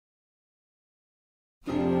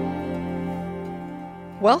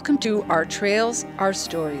Welcome to Our Trails, Our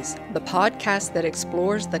Stories, the podcast that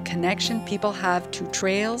explores the connection people have to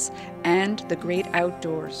trails and the great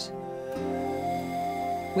outdoors.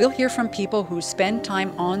 We'll hear from people who spend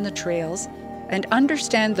time on the trails and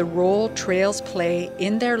understand the role trails play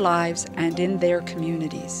in their lives and in their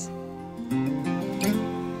communities.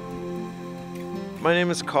 My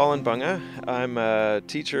name is Colin Bunga. I'm a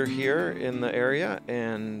teacher here in the area,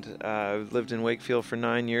 and I've lived in Wakefield for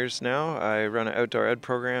 9 years now. I run an outdoor ed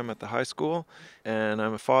program at the high school, and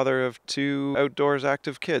I'm a father of 2 outdoors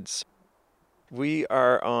active kids. We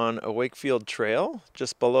are on a Wakefield trail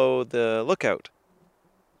just below the lookout.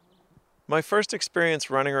 My first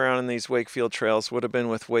experience running around in these Wakefield trails would have been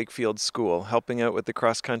with Wakefield School, helping out with the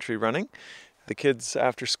cross-country running. The kids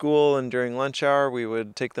after school and during lunch hour, we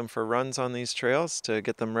would take them for runs on these trails to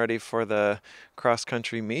get them ready for the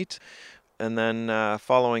cross-country meet. And then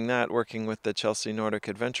following that, working with the Chelsea Nordic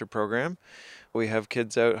Adventure Program, we have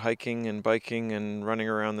kids out hiking and biking and running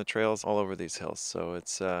around the trails all over these hills. So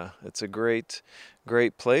it's a great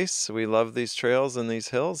place. We love these trails and these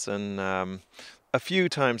hills, and a few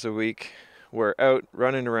times a week we're out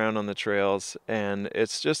running around on the trails, and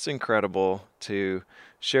it's just incredible to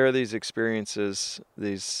share these experiences,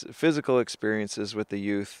 these physical experiences with the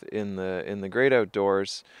youth in the great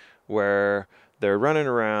outdoors, where they're running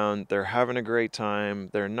around, they're having a great time,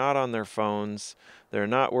 they're not on their phones, they're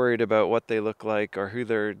not worried about what they look like or who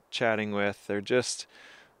they're chatting with. They're just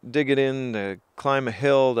digging in to climb a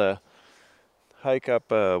hill, to hike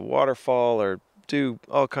up a waterfall, or do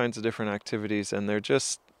all kinds of different activities, and they're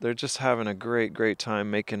just having a great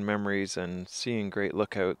time making memories and seeing great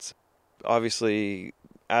lookouts. Obviously,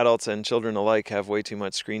 adults and children alike have way too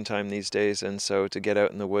much screen time these days, and so to get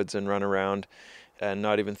out in the woods and run around and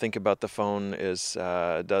not even think about the phone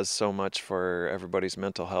does so much for everybody's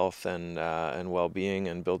mental health and well-being,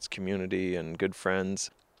 and builds community and good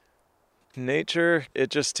friends. Nature, it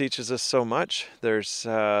just teaches us so much. There's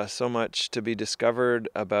so much to be discovered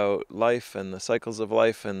about life and the cycles of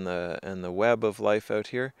life and the web of life out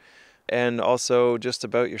here, and also just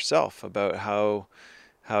about yourself, about how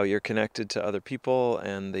you're connected to other people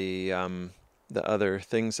and the other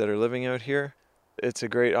things that are living out here. It's a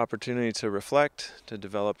great opportunity to reflect, to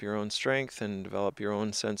develop your own strength and develop your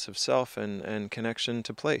own sense of self and connection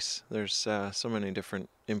to place. There's so many different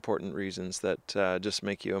important reasons that just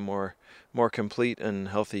make you a more complete and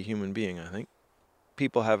healthy human being, I think.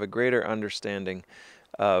 People have a greater understanding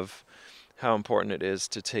of how important it is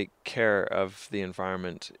to take care of the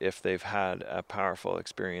environment if they've had a powerful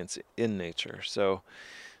experience in nature. So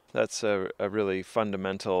that's a really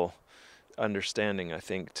fundamental understanding, I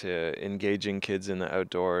think, to engaging kids in the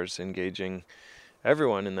outdoors, engaging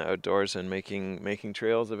everyone in the outdoors, and making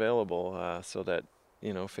trails available so that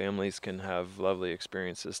families can have lovely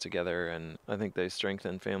experiences together. And I think they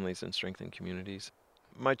strengthen families and strengthen communities.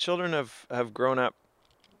 My children have grown up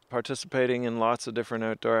participating in lots of different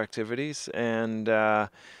outdoor activities, and I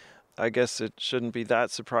guess it shouldn't be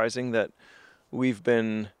that surprising that we've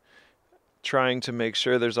been trying to make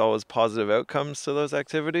sure there's always positive outcomes to those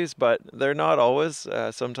activities, but they're not always.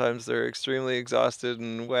 Sometimes they're extremely exhausted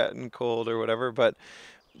and wet and cold or whatever, but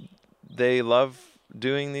they love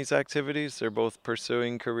doing these activities. They're both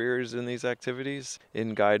pursuing careers in these activities,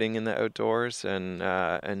 in guiding in the outdoors and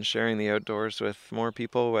sharing the outdoors with more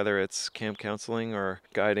people, whether it's camp counseling or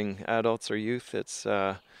guiding adults or youth.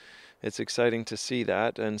 It's exciting to see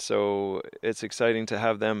that, and so it's exciting to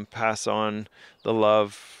have them pass on the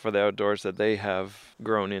love for the outdoors that they have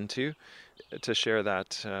grown into, to share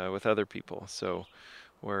that with other people. So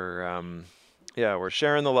we're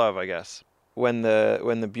sharing the love, I guess. When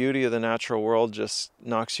the beauty of the natural world just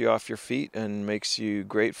knocks you off your feet and makes you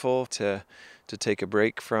grateful to take a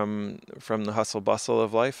break from the hustle bustle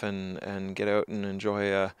of life and get out and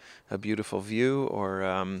enjoy a beautiful view or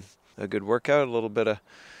a good workout, a little bit of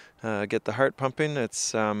get the heart pumping.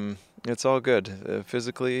 It's all good,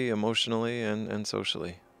 physically, emotionally, and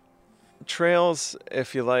socially. Trails,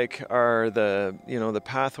 if you like, are the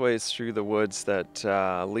pathways through the woods that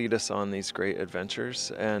lead us on these great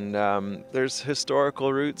adventures. And there's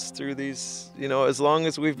historical routes through these. As long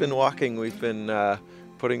as we've been walking, we've been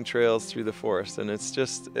putting trails through the forest, and it's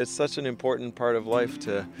such an important part of life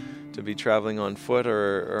to be traveling on foot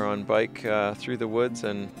or on bike through the woods.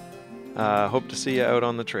 And hope to see you out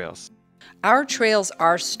on the trails. Our Trails,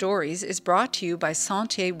 Our Stories is brought to you by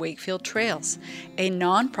Sentier Wakefield Trails, a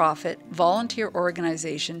non-profit volunteer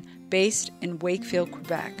organization based in Wakefield,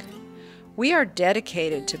 Quebec. We are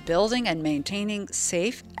dedicated to building and maintaining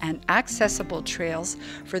safe and accessible trails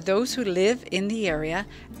for those who live in the area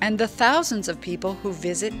and the thousands of people who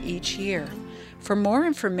visit each year. For more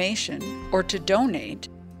information or to donate,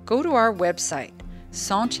 go to our website,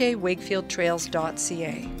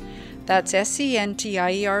 sentierswakefieldtrails.ca. That's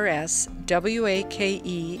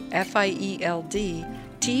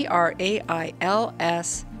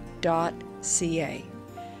SENTIERSWAKEFIELDTRAILS.ca.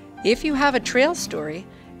 If you have a trail story,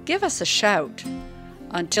 give us a shout.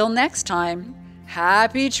 Until next time,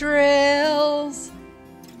 happy trails!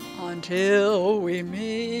 Until we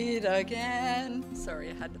meet again. Sorry,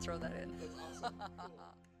 I had to throw that in.